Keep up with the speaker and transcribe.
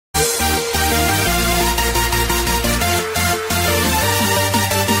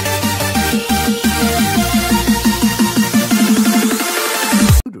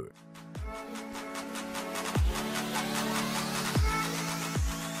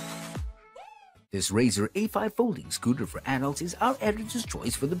This Razor A5 folding scooter for adults is our editor's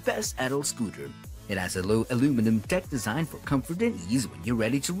choice for the best adult scooter. It has a low aluminum deck designed for comfort and ease when you're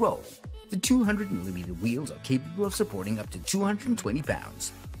ready to roll. The 200mm wheels are capable of supporting up to 220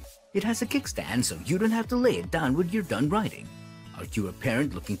 pounds. It has a kickstand so you don't have to lay it down when you're done riding. Are you a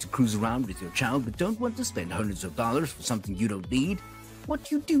parent looking to cruise around with your child but don't want to spend hundreds of dollars for something you don't need? What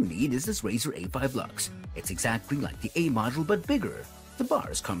you do need is this Razor A5 Lux. It's exactly like the A model but bigger. The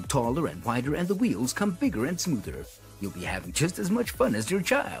bars come taller and wider and the wheels come bigger and smoother. You'll be having just as much fun as your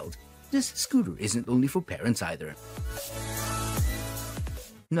child. This scooter isn't only for parents either.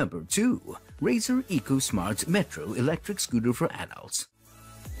 Number 2. Razor Eco Smart Metro Electric Scooter for Adults.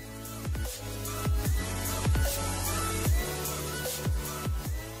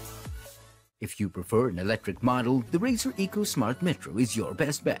 If you prefer an electric model, the Razor Eco Smart Metro is your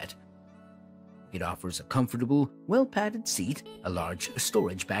best bet. It offers a comfortable, well-padded seat, a large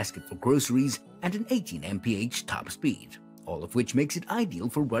storage basket for groceries, and an 18 mph top speed, all of which makes it ideal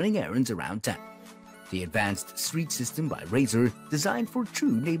for running errands around town. The advanced street system by Razor, designed for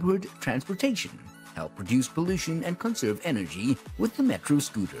true neighborhood transportation, help reduce pollution and conserve energy with the Metro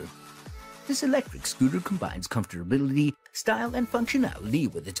scooter. This electric scooter combines comfortability, style, and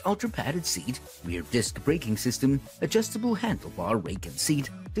functionality with its ultra-padded seat, rear disc braking system, adjustable handlebar rake and seat,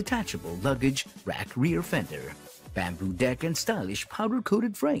 detachable luggage rack rear fender, bamboo deck, and stylish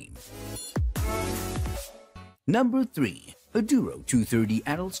powder-coated frame. Number 3. Aduro 230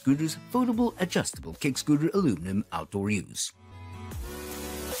 Adult Scooters Foldable Adjustable Kick Scooter Aluminum Outdoor Use.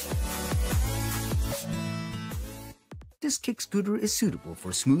 This kick scooter is suitable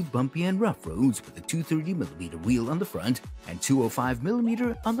for smooth, bumpy, and rough roads with a 230mm wheel on the front and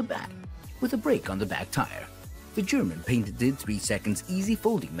 205mm on the back, with a brake on the back tire. The German patented 3 seconds easy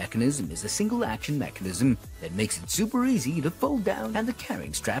folding mechanism is a single-action mechanism that makes it super easy to fold down, and the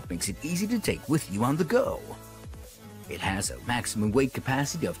carrying strap makes it easy to take with you on the go. It has a maximum weight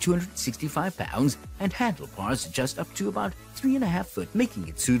capacity of 265 pounds and handlebars adjust up to about 3.5 foot, making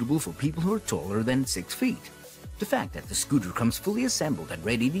it suitable for people who are taller than 6 feet. The fact that the scooter comes fully assembled and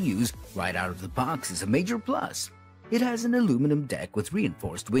ready to use right out of the box is a major plus. It has an aluminum deck with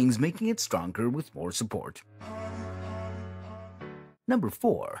reinforced wings, making it stronger with more support. Number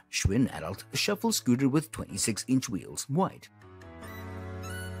 4. Schwinn Adult Shuffle Scooter with 26-inch wheels, white.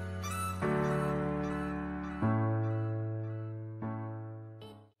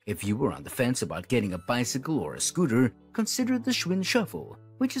 If you were on the fence about getting a bicycle or a scooter, consider the Schwinn Shuffle,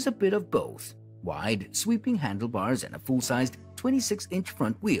 which is a bit of both. Wide, sweeping handlebars and a full-sized 26-inch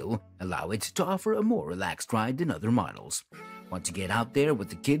front wheel allow it to offer a more relaxed ride than other models. Want to get out there with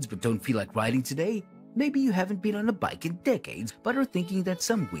the kids but don't feel like riding today? Maybe you haven't been on a bike in decades but are thinking that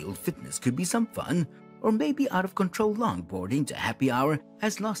some wheeled fitness could be some fun, or maybe out-of-control longboarding to happy hour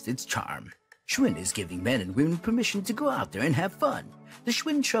has lost its charm. Schwinn is giving men and women permission to go out there and have fun. The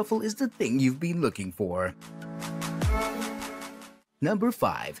Schwinn Shuffle is the thing you've been looking for. Number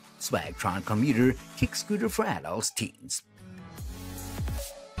 5. Swagtron Commuter Kick Scooter for Adults, Teens.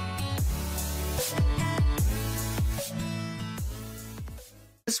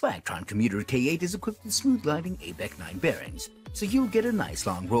 The Swagtron Commuter K8 is equipped with smooth-gliding ABEC 9 bearings, so you'll get a nice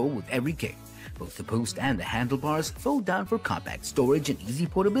long roll with every kick. Both the post and the handlebars fold down for compact storage and easy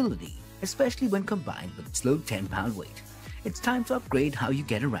portability, especially when combined with its low 10-pound weight. It's time to upgrade how you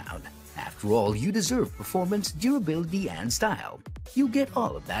get around. After all, you deserve performance, durability, and style. You get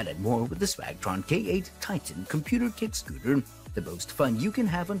all of that and more with the Swagtron K8 Titan Commuter Kick Scooter, the most fun you can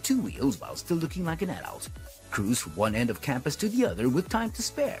have on 2 wheels while still looking like an adult. Cruise from one end of campus to the other with time to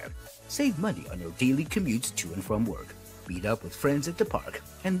spare. Save money on your daily commutes to and from work. Meet up with friends at the park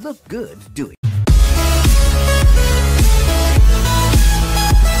and look good doing it.